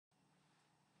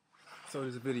So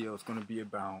this video is going to be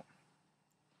about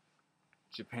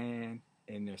Japan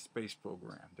and their space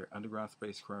program, their underground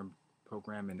space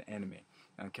program in the anime.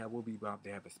 Now, Cowboy Bebop, they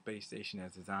have a space station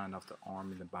that's designed off the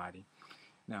arm and the body.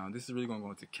 Now, this is really going to go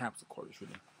into Capsule Corps,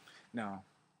 really. Now,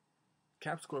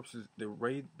 Capsule Corps is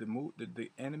the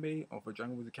anime of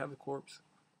Dragon Ball Z Capsule Corps.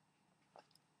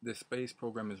 The space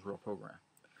program is a real program.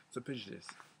 So picture this.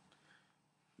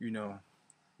 You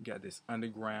got this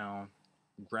underground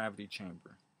gravity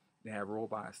chamber. They have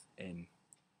robots and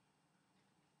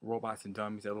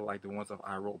dummies that look like the ones of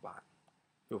iRobot,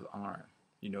 filled with iron.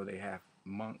 They have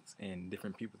monks and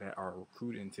different people that are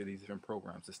recruited into these different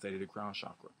programs to study the crown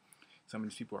chakra. Some of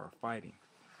these people are fighting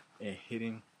and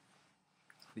hitting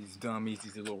these dummies,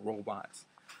 these little robots,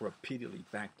 repeatedly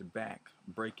back to back,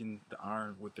 breaking the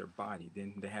iron with their body.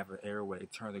 Then they have an area where they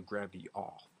turn the gravity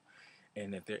off.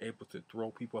 And if they're able to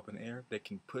throw people up in the air, they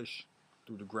can push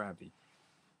through the gravity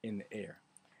in the air.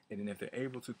 And then if they're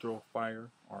able to throw fire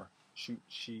or shoot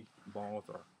chi balls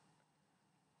or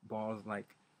balls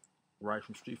like right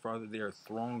from Street Fighter, they are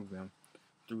throwing them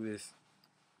through this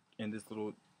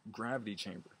little gravity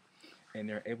chamber. And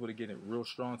they're able to get it real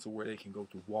strong to where they can go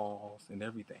through walls and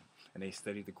everything. And they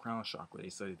study the crown chakra. They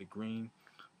study the green,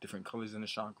 different colors in the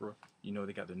chakra.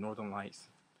 They got the northern lights,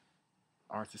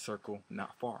 Arctic Circle,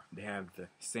 not far. They have the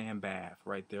sand bath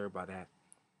right there by that.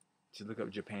 Just look up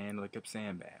Japan, look up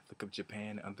sand bath. Look up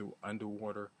Japan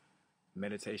underwater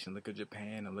meditation. Look up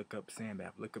Japan and look up sand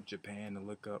bath. Look up Japan and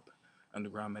look up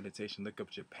underground meditation. Look up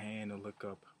Japan and look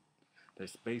up their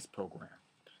space program.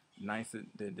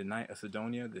 The night of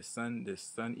Sidonia, the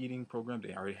sun eating program,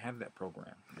 they already have that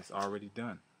program. It's already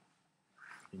done.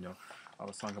 I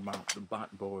was talking about the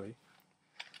bot boy,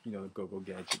 the go-go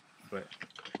gadget. But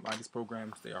a lot of these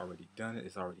programs, they already done it.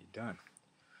 It's already done.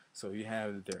 So you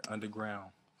have their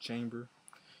underground chamber.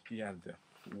 You have the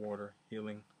water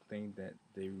healing thing that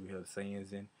they will heal the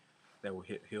Saiyans in, that will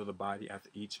heal the body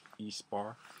after each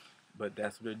spar. But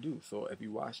that's what they do. So if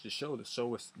you watch the show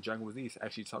is Dragon Ball Z. It's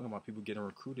actually talking about people getting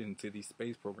recruited into these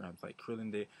space programs like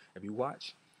Krillin. If you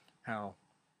watch how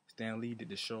Stan Lee did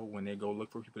the show, when they go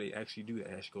look for people, they actually do that.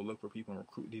 They actually go look for people and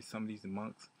recruit some of these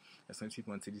monks and some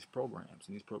people into these programs.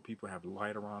 And these people have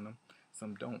light around them.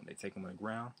 Some don't. They take them on the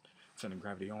ground, turn the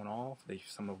gravity on off.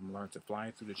 Some of them learn to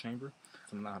fly through the chamber.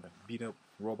 Some know how to beat up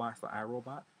robots like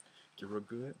iRobot. Get real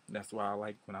good. That's why I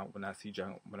like when I see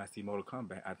Mortal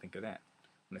Kombat, I think of that.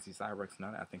 When I see Cyrex and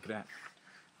all that, I think of that.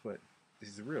 But this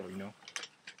is real, You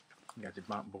got your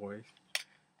Bot Boys,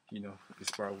 to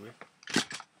spar with.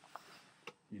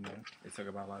 They talk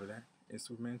about a lot of that. And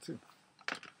Superman too.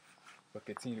 But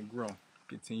continue to grow.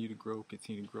 Continue to grow.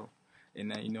 Continue to grow. And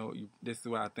now, this is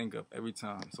what I think of every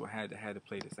time. So I had to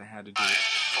play this. I had to do it. 4,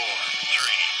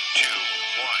 3, 2,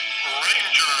 1.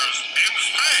 Rangers in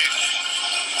space!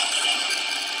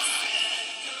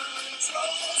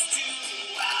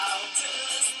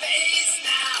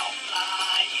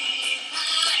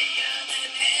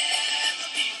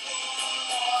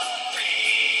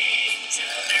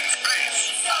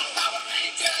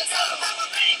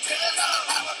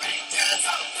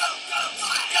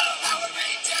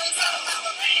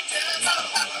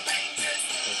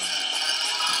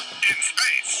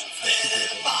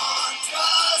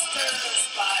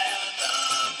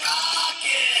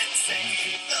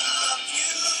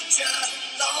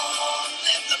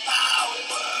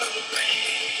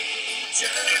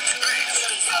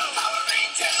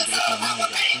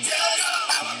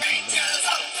 Power Rangers,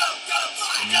 go, go, go,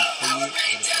 go, Power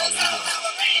Rangers, go.